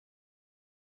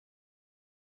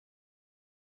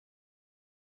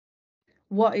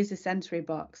what is a sensory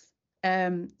box?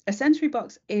 A sensory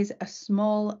box is a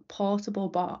small portable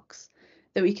box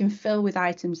that we can fill with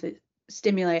items that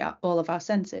stimulate all of our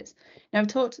senses. Now, I've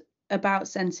talked about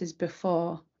senses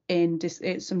before in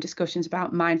some discussions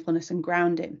about mindfulness and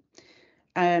grounding.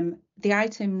 The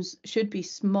items should be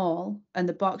small and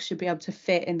the box should be able to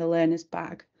fit in the learner's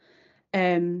bag.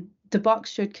 The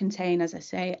box should contain, as I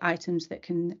say, items that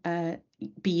can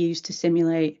be used to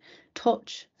simulate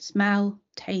touch, smell,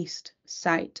 taste,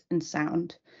 sight, and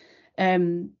sound.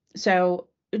 So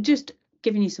just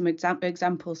giving you some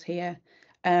examples here.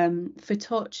 For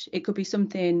touch, it could be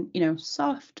something,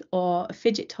 soft, or a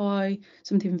fidget toy,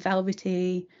 something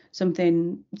velvety,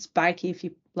 something spiky if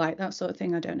you like that sort of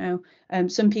thing. I don't know.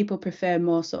 Some people prefer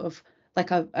more sort of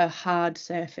like a hard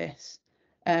surface.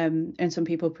 And some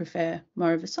people prefer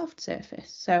more of a soft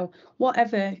surface. So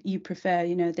whatever you prefer,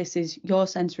 this is your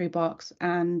sensory box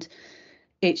and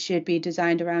it should be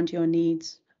designed around your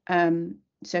needs.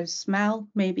 So smell,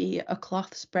 maybe a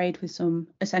cloth sprayed with some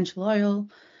essential oil,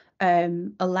 a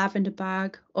lavender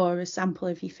bag, or a sample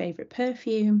of your favourite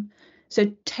perfume.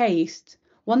 So taste,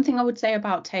 one thing I would say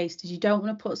about taste is you don't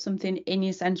want to put something in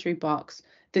your sensory box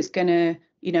that's going to,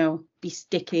 be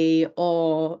sticky,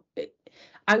 or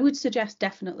I would suggest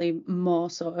definitely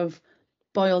more sort of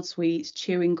boiled sweets,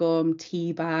 chewing gum,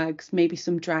 tea bags, maybe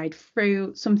some dried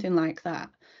fruit, something like that,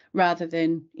 rather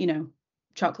than,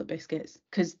 chocolate biscuits,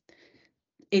 because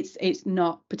it's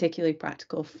not particularly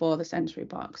practical for the sensory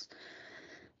box.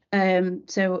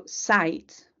 So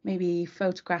sight, maybe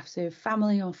photographs of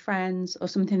family or friends or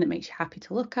something that makes you happy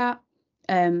to look at.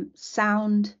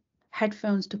 Sound,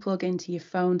 headphones to plug into your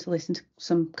phone to listen to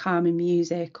some calming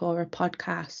music or a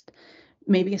podcast.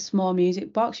 Maybe a small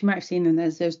music box. You might have seen them.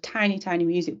 There's those tiny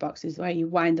music boxes where you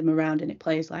wind them around and it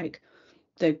plays like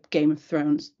the Game of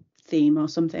Thrones theme or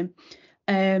something.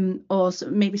 Or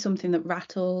maybe something that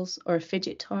rattles, or a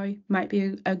fidget toy might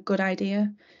be a good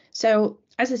idea. So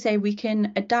as I say, we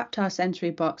can adapt our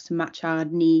sensory box to match our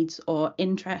needs or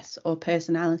interests or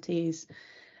personalities.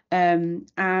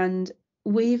 And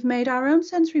we've made our own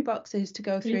sensory boxes to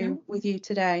go through with you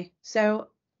today. So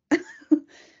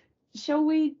shall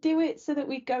we do it so that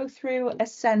we go through a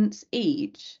sense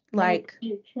each? Like,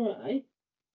 try.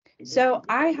 So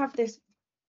I have this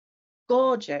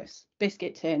gorgeous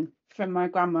biscuit tin from my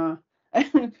grandma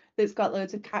that's got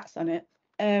loads of cats on it.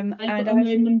 I've got a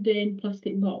very mundane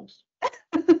plastic box.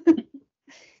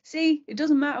 See, it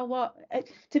doesn't matter what.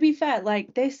 To be fair,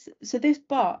 like this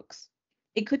box,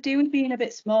 it could do with being a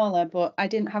bit smaller, but I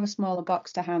didn't have a smaller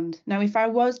box to hand. Now, if I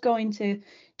was going to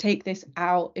take this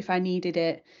out, if I needed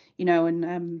it,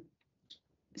 and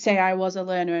say I was a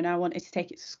learner and I wanted to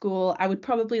take it to school, I would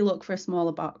probably look for a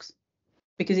smaller box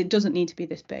because it doesn't need to be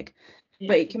this big. Yeah.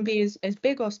 But it can be as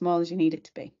big or small as you need it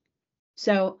to be.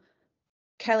 So,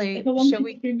 Kelly, if I wanted to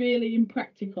be really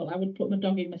impractical, I would put my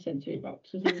dog in my sensory box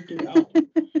as he would do it all.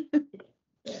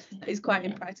 It's quite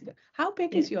impractical. How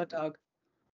big is your dog?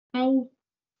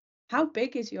 How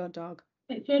big is your dog?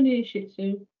 It's only a Shih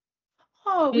Tzu.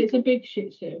 Oh, it's a big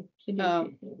Shih Tzu. Shih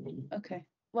Tzu. Okay.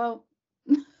 Well,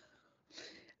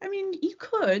 I mean, you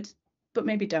could, but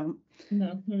maybe don't.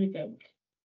 No, maybe don't.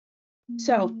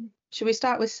 So, should we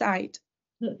start with sight?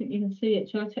 I don't think you can see it.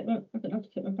 Shall I take my? I don't have to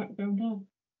take my background off.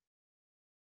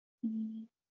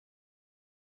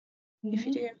 If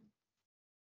you do.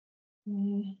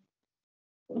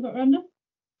 What about random?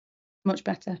 Much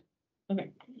better.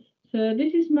 Okay. So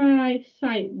this is my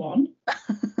sight one.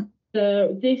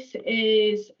 So this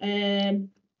is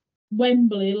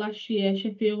Wembley last year,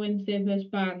 Sheffield Wednesday versus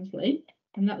Barnsley,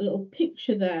 and that little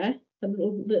picture there, the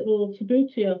little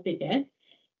Tabutio figure,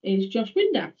 is Josh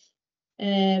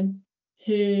Windass,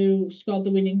 who scored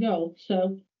the winning goal.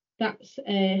 So that's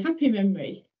a happy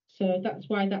memory. So that's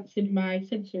why that's in my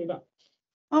sensory box.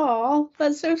 Oh,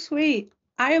 that's so sweet.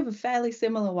 I have a fairly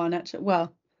similar one, actually.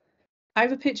 Well, I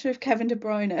have a picture of Kevin De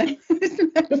Bruyne, who's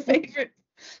my favourite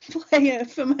player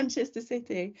for Manchester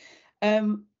City.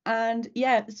 And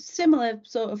yeah, similar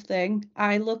sort of thing.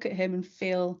 I look at him and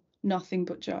feel nothing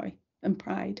but joy and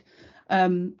pride.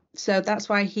 So that's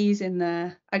why he's in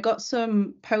there. I got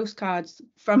some postcards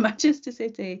from Manchester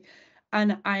City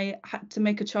and I had to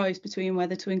make a choice between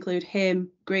whether to include him,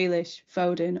 Grealish,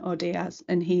 Foden or Diaz,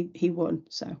 and he won.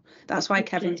 So that's why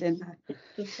Kevin's in there.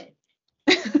 Okay.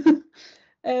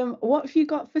 What have you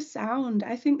got for sound?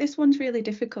 I think this one's really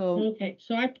difficult. Okay,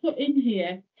 so I put in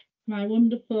here my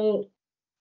wonderful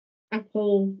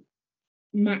Apple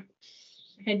Max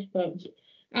headphones.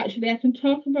 Actually, I can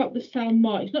talk about the sound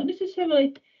more. It's not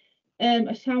necessarily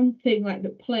a sound thing like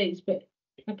that plays, but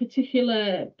a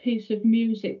particular piece of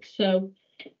music. So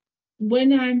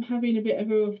when I'm having a bit of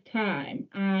a rough time,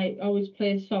 I always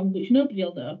play a song which nobody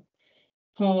will know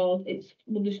called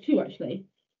there's two actually.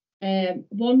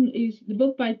 One is the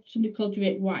book by somebody called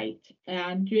Drake White,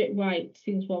 and Drake White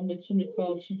sings one with somebody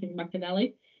called something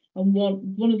McAnally, and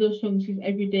one of those songs is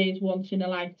Every Day is Once in a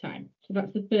Lifetime. So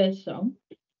that's the first song.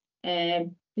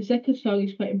 The second song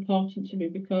is quite important to me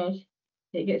because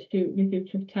it gets me through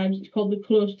tough times. It's called The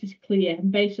Coast is Clear,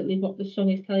 and basically what the song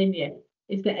is telling you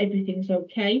is that everything's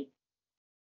okay.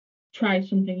 Try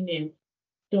something new.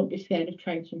 Don't be scared of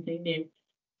trying something new.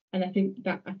 And I think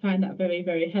that I find that very,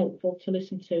 very helpful to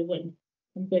listen to when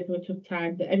I'm going through a tough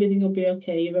time, that everything will be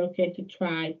okay. You're okay to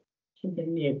try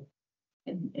something new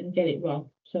and get it wrong.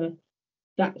 So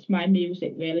that's my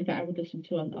music really that I would listen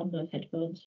to on those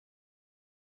headphones.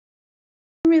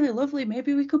 Really lovely.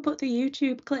 Maybe we could put the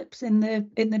YouTube clips in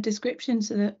the description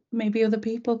so that maybe other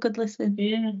people could listen.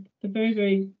 Yeah, they're very,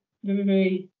 very, very,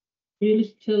 very. When you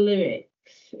listen to the lyrics,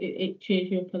 it cheers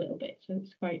you up a little bit. So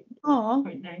it's quite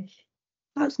nice.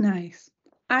 That's nice.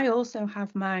 I also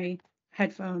have my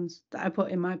headphones that I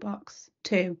put in my box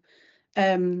too.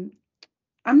 I'm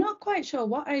not quite sure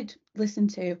what I'd listen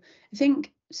to. I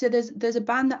think so. There's a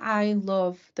band that I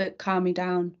love that calm me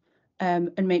down,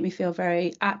 and make me feel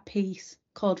very at peace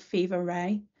called Fever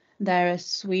Ray. They're a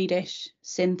Swedish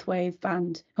synthwave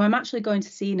band who I'm actually going to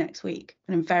see next week,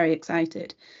 and I'm very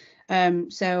excited.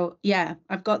 So yeah,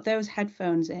 I've got those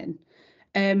headphones in.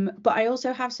 But I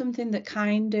also have something that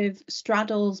kind of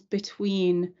straddles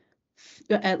between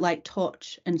like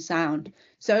touch and sound.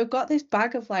 So I've got this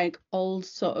bag of like old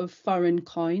sort of foreign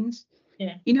coins.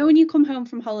 Yeah. You know when you come home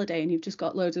from holiday and you've just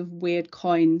got loads of weird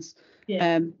coins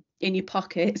Yeah. in your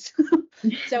pockets.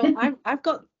 So I've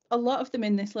got a lot of them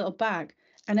in this little bag,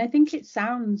 and I think it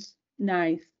sounds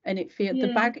nice, and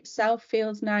the bag itself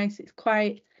feels nice. It's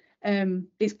quite it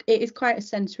is quite a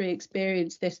sensory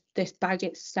experience, this bag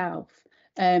itself,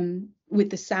 with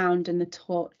the sound and the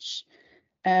touch.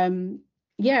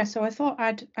 Yeah, so I thought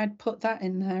I'd put that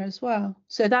in there as well.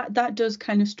 So that does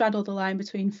kind of straddle the line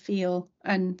between feel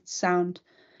and sound,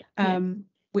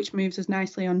 which moves us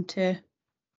nicely onto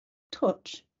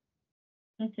touch.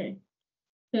 Okay.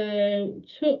 So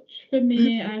touch for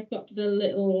me, I've got the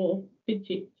little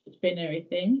fidget spinnery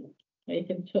thing where you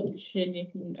can touch and you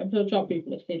can. I'm sure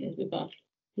people have seen this before.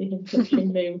 You can touch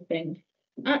and move things.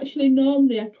 Actually,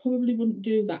 normally I probably wouldn't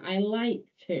do that. I like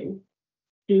to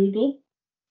doodle.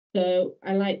 So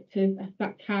I like to,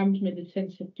 that calms me, the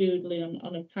sense of doodling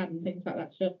on a pad and things like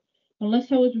that. So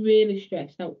unless I was really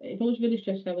stressed out, if I was really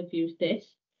stressed, I would use this.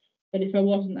 But if I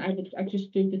wasn't, I'd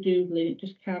just do the doodling. It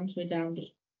just calms me down,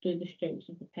 just do the strokes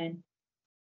of the pen.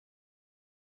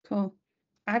 Cool.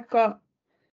 I've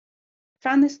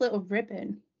found this little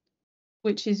ribbon,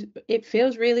 which it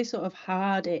feels really sort of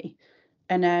hardy,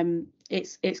 and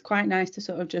it's quite nice to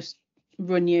sort of just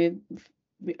run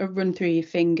through your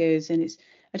fingers, and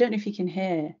I don't know if you can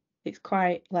hear, it's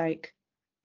quite like,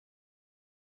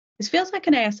 this feels like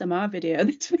an ASMR video.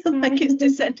 This feels like it's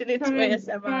descended into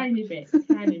ASMR. Tiny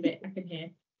bit, I can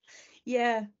hear.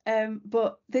 Yeah,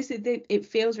 but it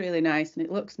feels really nice and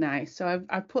it looks nice, so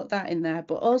I've put that in there.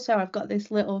 But also I've got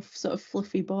this little sort of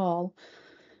fluffy ball,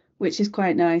 which is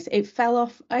quite nice. It fell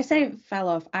off. I say it fell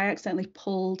off. I accidentally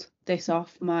pulled this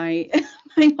off my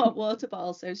my hot water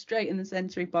bottle, so straight in the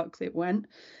sensory box it went.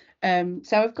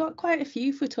 So I've got quite a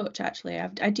few for touch actually.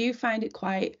 I do find it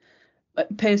quite,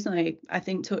 personally, I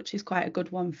think touch is quite a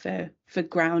good one for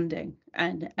grounding,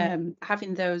 and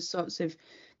having those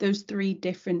three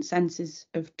different senses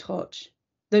of touch,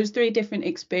 those three different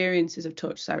experiences of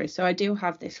touch. Sorry. So I do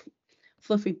have this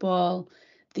fluffy ball,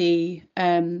 the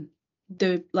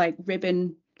like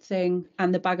ribbon thing,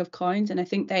 and the bag of coins, and I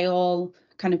think they all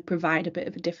kind of provide a bit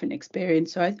of a different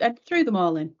experience. So I threw them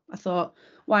all in. I thought,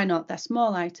 why not? They're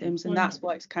small items, and that's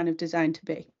what it's kind of designed to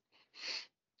be.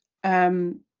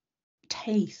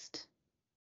 Taste.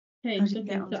 Okay, so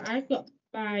I've got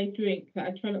my drink that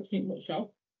I try not to drink much of,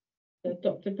 the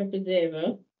Dr. Pepper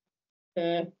Zero.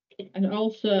 And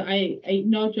also I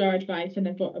ignored your advice and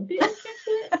I got a bit of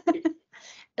chocolate.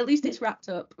 At least it's wrapped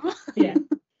up. Yeah,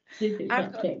 at least it's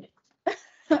wrapped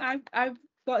up. I've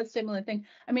got a similar thing.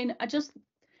 I mean, I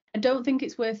don't think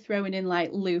it's worth throwing in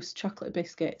like loose chocolate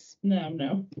biscuits.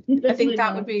 No. I think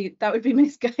that would be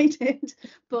misguided.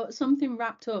 But something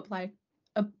wrapped up like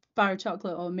a bar of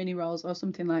chocolate or mini rolls or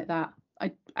something like that,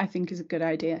 I think is a good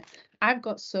idea. I've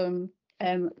got some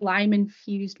lime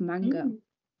infused mango,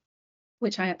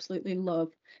 which I absolutely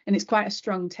love, and it's quite a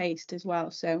strong taste as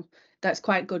well, so that's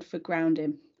quite good for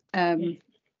grounding.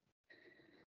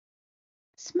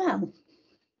 Smell.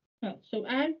 So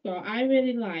I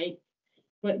really like,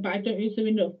 but I don't use them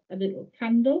enough, a little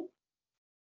candle.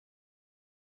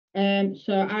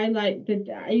 So I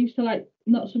used to like,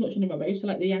 not so much anymore, but I used to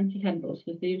like the Yankee candles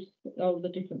because they use all the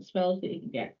different smells that you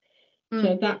can get.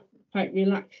 So that quite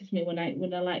relaxes me when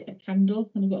I light a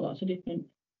candle, and I've got lots of different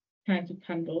kinds of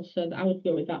candles, so I would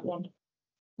go with that one.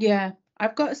 Yeah,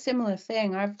 I've got a similar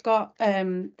thing. I've got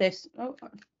this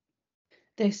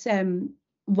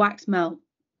wax melt,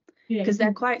 because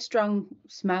they're quite strong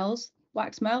smells,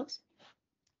 wax melts.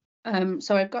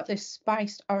 So I've got this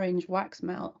spiced orange wax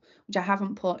melt, which I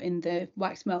haven't put in the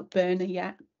wax melt burner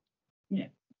yet. Yeah.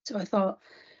 So I thought,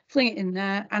 fling it in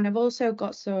there. And I've also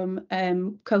got some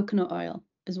coconut oil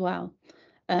as well,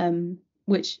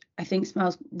 which I think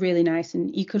smells really nice.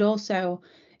 And you could also,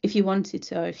 if you wanted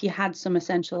to, if you had some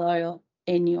essential oil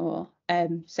in your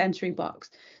sensory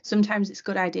box, sometimes it's a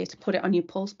good idea to put it on your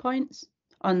pulse points,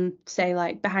 on, say,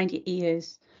 like behind your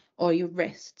ears or your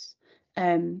wrists.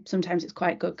 Sometimes it's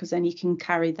quite good because then you can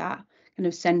carry that kind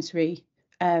of sensory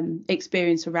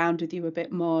experience around with you a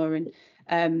bit more. And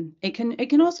it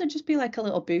can also just be like a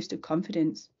little boost of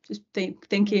confidence. Just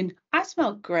thinking, I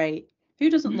smell great. Who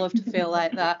doesn't love to feel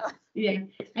like that? Yeah,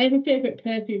 I have a favourite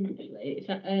perfume actually.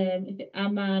 Is it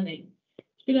Armani?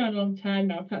 It's been around a long time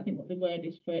now. I can't think what the word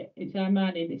is for it. It's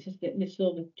Armani, and it's just in this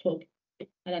silver tub,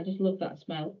 and I just love that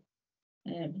smell.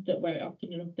 Don't wear it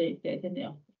often enough these days in the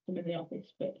office. I'm in the office,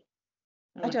 but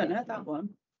I don't know that one.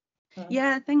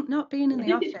 Yeah, I think not being in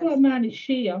the office. It's called Armani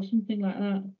She or something like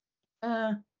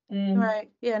that. Right.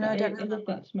 Yeah, no, I don't know. I love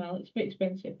that smell. It's a bit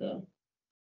expensive though.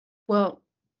 Well,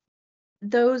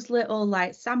 those little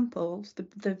like samples,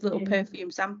 the little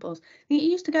perfume samples, I think you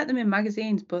used to get them in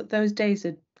magazines, but those days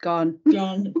are gone.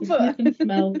 Gone. The sniff and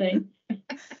smell thing.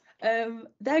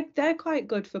 They're quite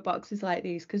good for boxes like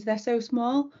these because they're so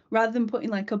small. Rather than putting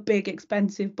like a big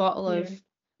expensive bottle of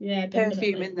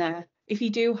perfume in there, if you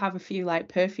do have a few like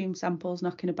perfume samples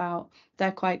knocking about,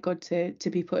 they're quite good to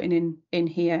be putting in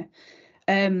here.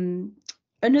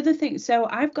 Another thing, so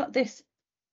I've got this,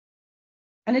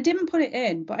 and I didn't put it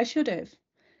in, but I should have.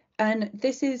 And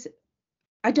this is,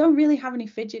 I don't really have any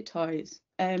fidget toys,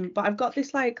 but I've got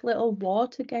this like little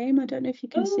water game. I don't know if you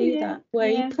can see that, where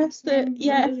you press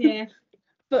the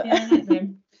but I like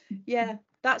them. Yeah,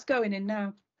 that's going in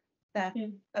now. There,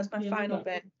 that's my final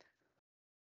bit.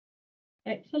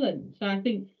 Excellent. So I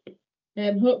think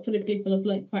hopefully people have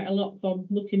learned quite a lot from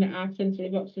looking at our sensory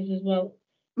boxes as well,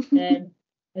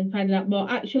 and finding out more.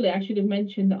 Actually, I should have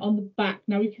mentioned that on the back,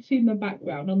 now you can see in the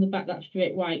background, on the back, that's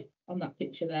straight white on that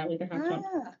picture there with the hat on.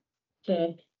 So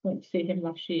I went to see him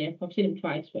last year. I've seen him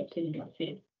twice, but I've seen him last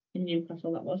year in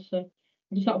Newcastle, that was. So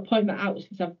I just sort of point that out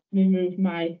since I've removed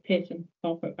my Pearson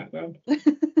corporate background.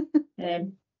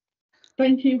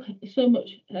 Thank you so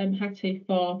much, Hattie,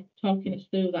 for talking us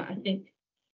through that. I think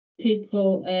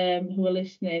people who are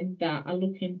listening that are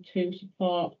looking to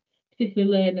support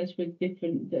particularly learners with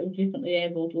differently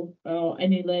abled, or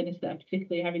any learners that are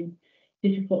particularly having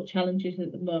difficult challenges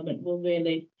at the moment, will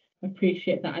really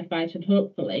appreciate that advice, and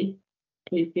hopefully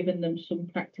we've given them some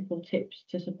practical tips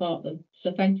to support them.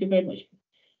 So thank you very much,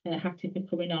 Hattie, for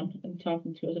coming on and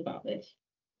talking to us about this.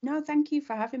 No, thank you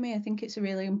for having me. I think it's a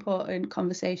really important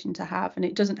conversation to have, and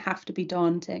it doesn't have to be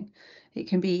daunting. It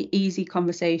can be easy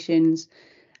conversations,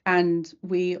 and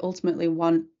we ultimately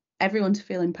want everyone to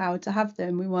feel empowered to have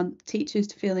them. We want teachers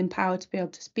to feel empowered to be able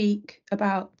to speak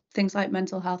about things like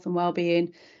mental health and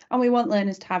well-being, and we want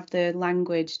learners to have the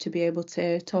language to be able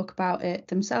to talk about it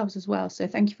themselves as well. So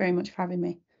thank you very much for having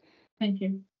me. Thank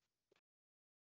you.